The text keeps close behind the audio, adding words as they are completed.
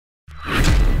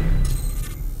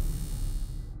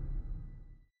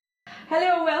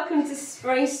welcome to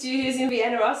Sproing Studios in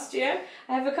Vienna, Austria.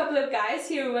 I have a couple of guys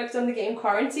here who worked on the game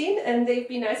Quarantine, and they've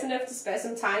been nice enough to spare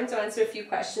some time to answer a few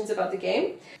questions about the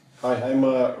game. Hi, I'm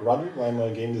Radu. I'm a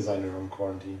game designer on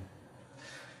Quarantine.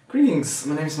 Greetings,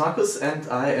 my name is Markus and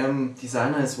I am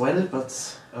designer as well, but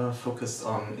focused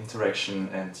on interaction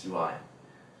and UI.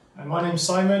 And my name's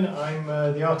Simon. I'm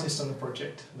the artist on the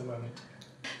project at the moment.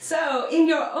 So, in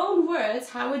your own words,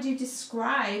 how would you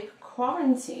describe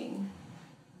Quarantine?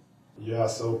 Yeah,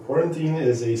 so Quarantine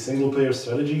is a single-player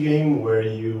strategy game where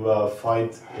you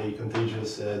fight a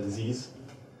contagious disease.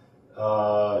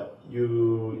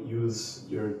 You use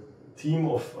your team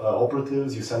of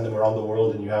operatives, you send them around the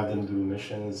world and you have them do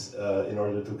missions in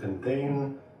order to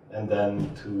contain and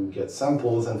then to get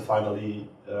samples, and finally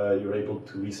you're able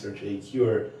to research a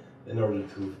cure in order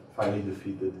to finally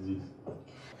defeat the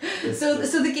disease.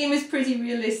 So the game is pretty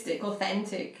realistic,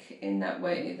 authentic in that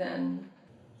way then?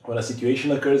 When a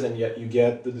situation occurs and yet you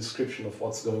get the description of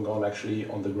what's going on actually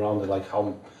on the ground, like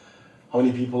how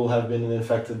many people have been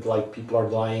infected, like people are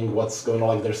dying, what's going on,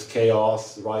 like there's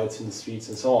chaos, riots in the streets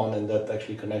and so on, and that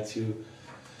actually connects you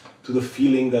to the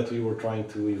feeling that we were trying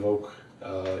to evoke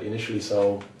initially.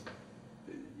 So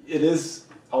it is,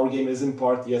 our game is in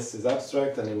part, yes, is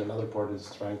abstract, and in another part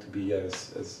is trying to be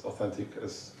as authentic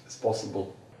as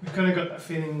possible. We've kind of got that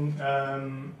feeling,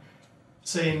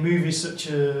 say in movies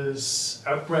such as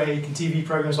Outbreak and TV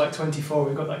programs like 24,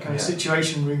 we've got that kind of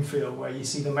situation room feel where you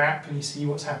see the map and you see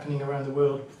what's happening around the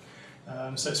world.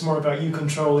 So it's more about you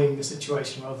controlling the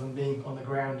situation rather than being on the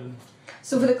ground. And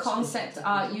so for the concept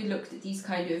art, you looked at these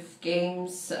kind of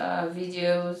games,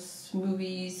 videos,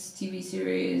 movies, TV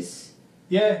series?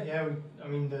 Yeah. I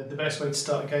mean, the best way to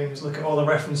start a game is look at all the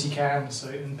reference you can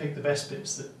and pick the best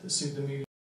bits that suit the mood.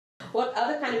 What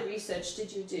other kind of research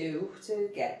did you do to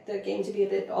get the game to be a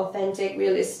bit authentic,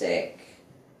 realistic?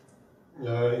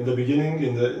 In the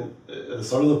beginning, at the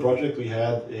start of the project, we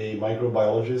had a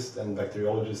microbiologist and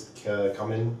bacteriologist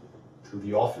come in to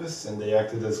the office, and they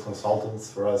acted as consultants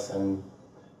for us, and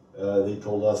they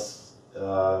told us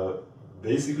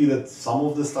basically that some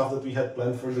of the stuff that we had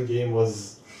planned for the game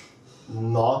was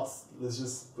not, let's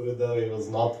just put it that way, it was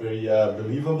not very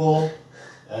believable,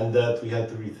 and that we had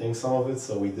to rethink some of it,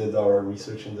 so we did our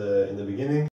research in the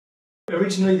beginning.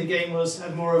 Originally the game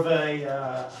had more of a,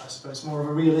 I suppose, more of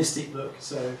a realistic look,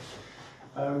 so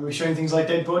we were showing things like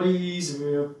dead bodies, and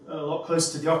we were a lot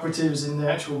closer to the operatives in the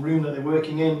actual room that they're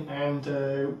working in, and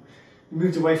we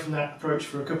moved away from that approach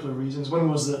for a couple of reasons.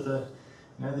 One was that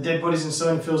the dead bodies and so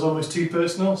on feels almost too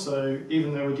personal, so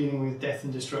even though we're dealing with death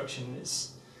and destruction,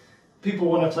 people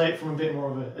want to play it from a bit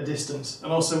more of a distance.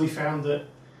 And also we found that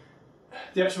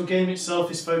the actual game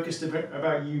itself is focused a bit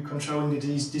about you controlling the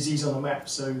disease on the map,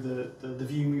 so the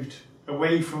view moved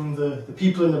away from the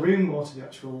people in the room more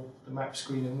to the map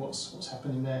screen and what's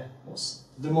happening there, what's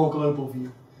the more global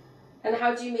view. And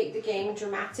how do you make the game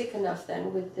dramatic enough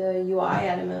then with the UI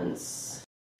elements?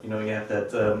 You know, you have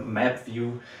that map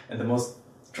view, and the most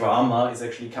drama is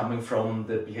actually coming from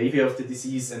the behavior of the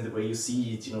disease and the way you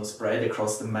see it, spread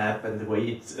across the map, and the way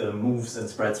it moves and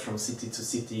spreads from city to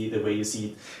city, the way you see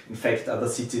it infect other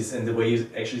cities, and the way you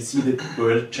actually see the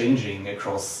world changing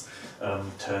across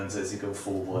turns as you go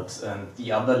forward. And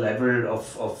the other level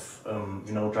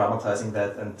of dramatizing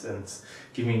that and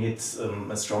giving it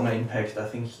a stronger impact, I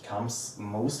think, comes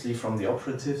mostly from the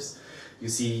operatives. You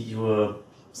see, you're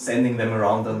sending them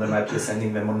around on the map, you're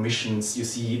sending them on missions, you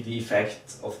see the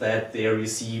effect of that there, you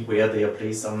see where they are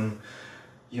placed on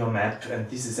your map, and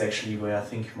this is actually where I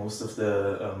think most of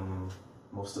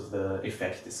the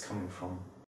effect is coming from.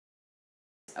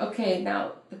 Okay,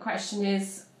 now the question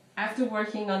is, after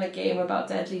working on a game about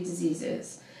deadly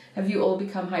diseases, have you all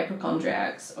become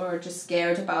hypochondriacs or just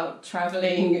scared about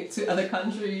traveling to other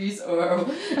countries or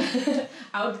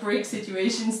outbreak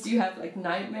situations? Do you have like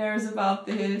nightmares about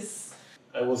this?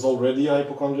 I was already a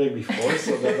hypochondriac before,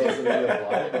 so that doesn't really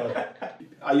apply, but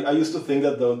I used to think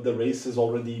that the race has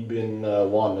already been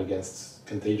won against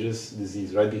contagious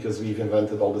disease, right? Because we've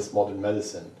invented all this modern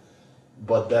medicine.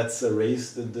 But that's a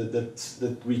race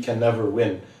that we can never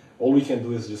win. All we can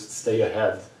do is just stay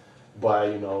ahead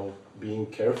by, being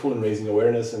careful and raising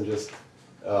awareness and just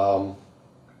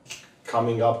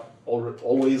coming up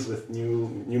always with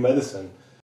new medicine.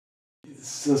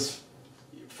 Since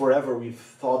forever we've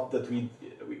thought that we'd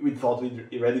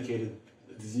eradicated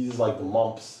diseases like the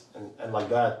mumps and like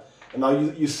that, and now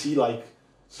you see like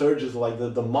surges like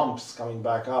the mumps coming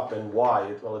back up. And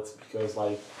why? Well, it's because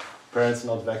like parents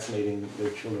not vaccinating their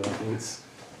children.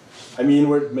 I mean,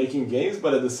 we're making games,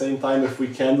 but at the same time, if we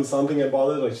can do something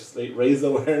about it, like just raise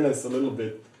awareness a little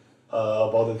bit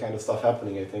about the kind of stuff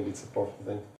happening, I think it's a powerful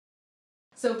thing.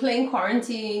 So playing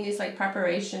quarantine is like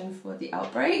preparation for the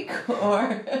outbreak,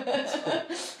 or?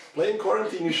 Playing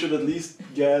quarantine, you should at least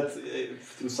get,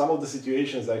 through some of the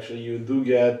situations actually, you do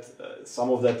get some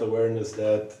of that awareness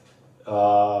that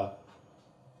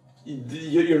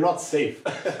you're not safe.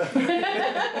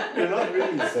 You're not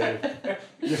really safe.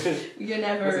 You're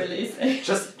never really safe.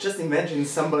 Just imagine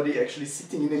somebody actually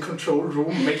sitting in a control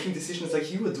room making decisions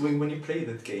like you were doing when you play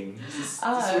that game. This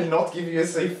will not give you a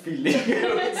safe feeling,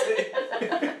 I would say.